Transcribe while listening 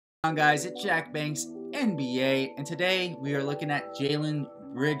On guys, it's Jack Banks NBA, and today we are looking at Jalen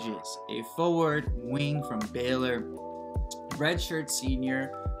Bridges, a forward wing from Baylor, redshirt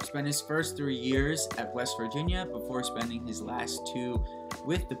senior, spent his first 3 years at West Virginia before spending his last 2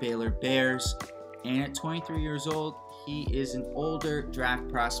 with the Baylor Bears. And at 23 years old, he is an older draft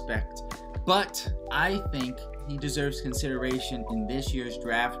prospect, but I think he deserves consideration in this year's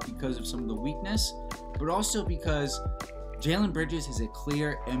draft because of some of the weakness, but also because Jalen Bridges has a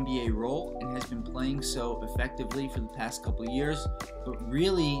clear NBA role and has been playing so effectively for the past couple of years, but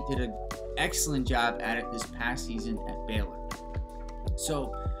really did an excellent job at it this past season at Baylor.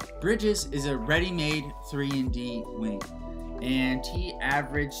 So Bridges is a ready-made 3-and-D wing, and he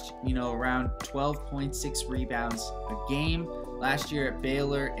averaged, around 12.6 rebounds a game last year at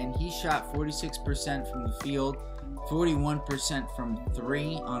Baylor, and he shot 46% from the field, 41% from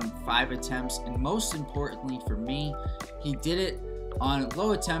 3 on 5 attempts, and most importantly for me, he did it on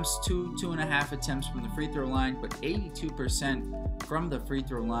low attempts, 2.5 attempts from the free throw line, but 82% from the free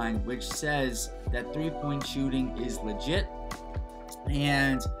throw line, which says that three-point shooting is legit.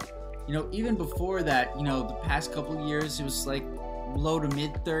 And even before that, the past couple of years, it was like low to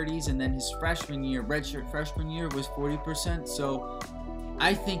mid 30s, and then his freshman year, redshirt freshman year, was 40%. So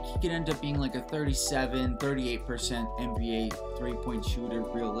I think he could end up being like a 38% NBA three-point shooter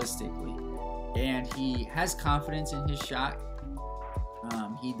realistically. And he has confidence in his shot.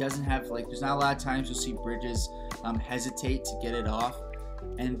 He doesn't have, there's not a lot of times you'll see Bridges hesitate to get it off.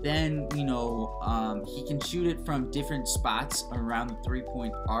 And then, he can shoot it from different spots around the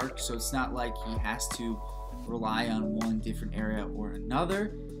three-point arc. So it's not like he has to rely on one different area or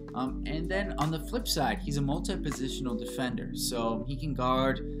another. And then on the flip side, he's a multi-positional defender. So he can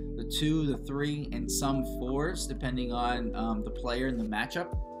guard the 2, the 3, and some 4s, depending on the player and the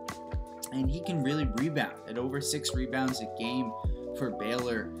matchup. And he can really rebound at over 6 rebounds a game for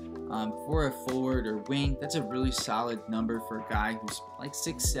Baylor. For a forward or wing, that's a really solid number for a guy who's like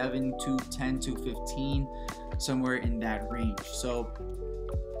 6'7", 210, 215, somewhere in that range. So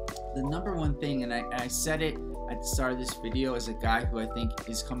the number one thing, and I said it at the start of this video as a guy who I think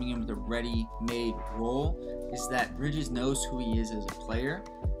is coming in with a ready-made role, is that Bridges knows who he is as a player,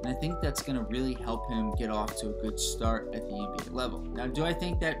 and I think that's going to really help him get off to a good start at the NBA level. Now, do I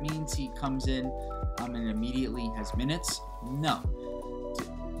think that means he comes in and immediately has minutes? No.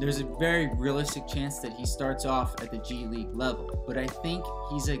 There's a very realistic chance that he starts off at the G League level, but I think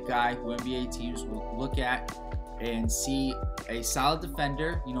he's a guy who NBA teams will look at and see a solid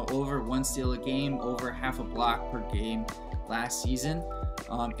defender, over 1 steal a game, over half a block per game last season,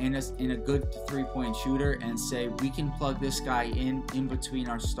 and a good three-point shooter, and say we can plug this guy in between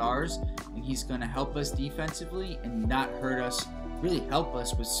our stars, and he's going to help us defensively and not hurt us, really help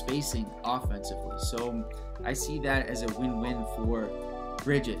us with spacing offensively. So I see that as a win-win for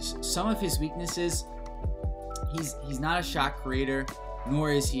Bridges. Some of his weaknesses, he's not a shot creator,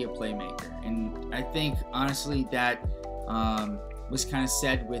 nor is he a playmaker, and I think honestly that was kind of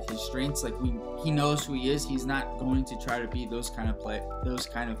said with his strengths. He knows who he is. He's not going to try to be those kind of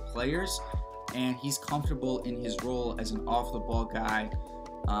players, and he's comfortable in his role as an off-the-ball guy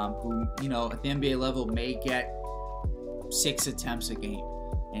who at the NBA level may get 6 attempts a game,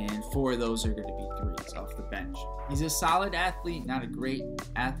 and 4 of those are going to be 3s off the bench. He's a solid athlete, not a great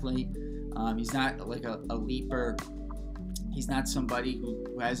athlete. He's not like a leaper. He's not somebody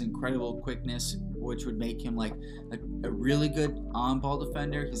who has incredible quickness, which would make him like a really good on-ball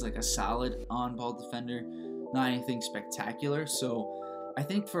defender. He's like a solid on-ball defender, not anything spectacular. So I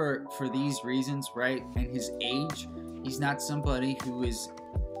think for these reasons, right, and his age, he's not somebody who is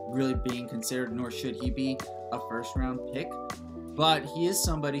really being considered, nor should he be, a first-round pick. But he is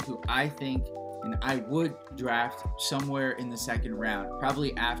somebody who I think, and I would draft somewhere in the 2nd round,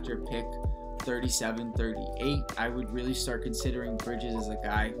 probably after pick 37, 38. I would really start considering Bridges as a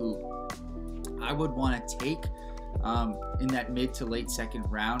guy who I would want to take in that mid to late 2nd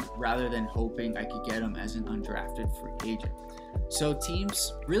round, rather than hoping I could get him as an undrafted free agent. So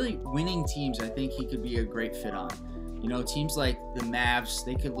teams, really winning teams, I think he could be a great fit on. Teams like the Mavs,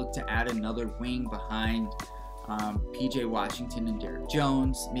 they could look to add another wing behind PJ Washington and Derrick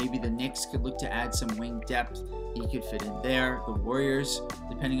Jones. Maybe the Knicks could look to add some wing depth. He could fit in there. The Warriors,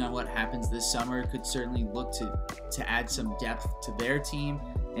 depending on what happens this summer, could certainly look to add some depth to their team.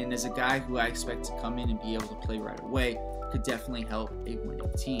 And as a guy who I expect to come in and be able to play right away, could definitely help a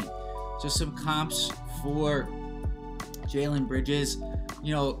winning team. So some comps for Jalen Bridges,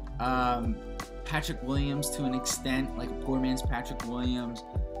 Patrick Williams to an extent, like a poor man's Patrick Williams,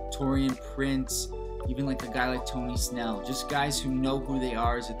 Taurean Prince, even like a guy like Tony Snell, just guys who know who they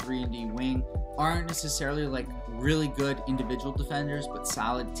are as a 3-and-D wing, aren't necessarily like really good individual defenders, but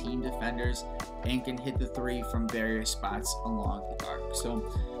solid team defenders, and can hit the three from various spots along the arc. So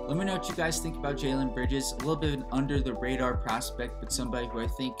let me know what you guys think about Jalen Bridges. A little bit of an under the radar prospect, but somebody who I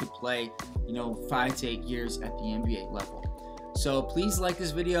think could play, 5 to 8 years at the NBA level. So please like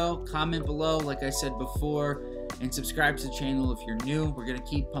this video, comment below, like I said before, and subscribe to the channel if you're new. We're going to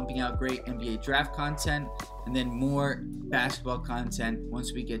keep pumping out great NBA draft content and then more basketball content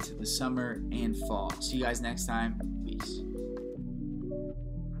once we get to the summer and fall. See you guys next time. Peace.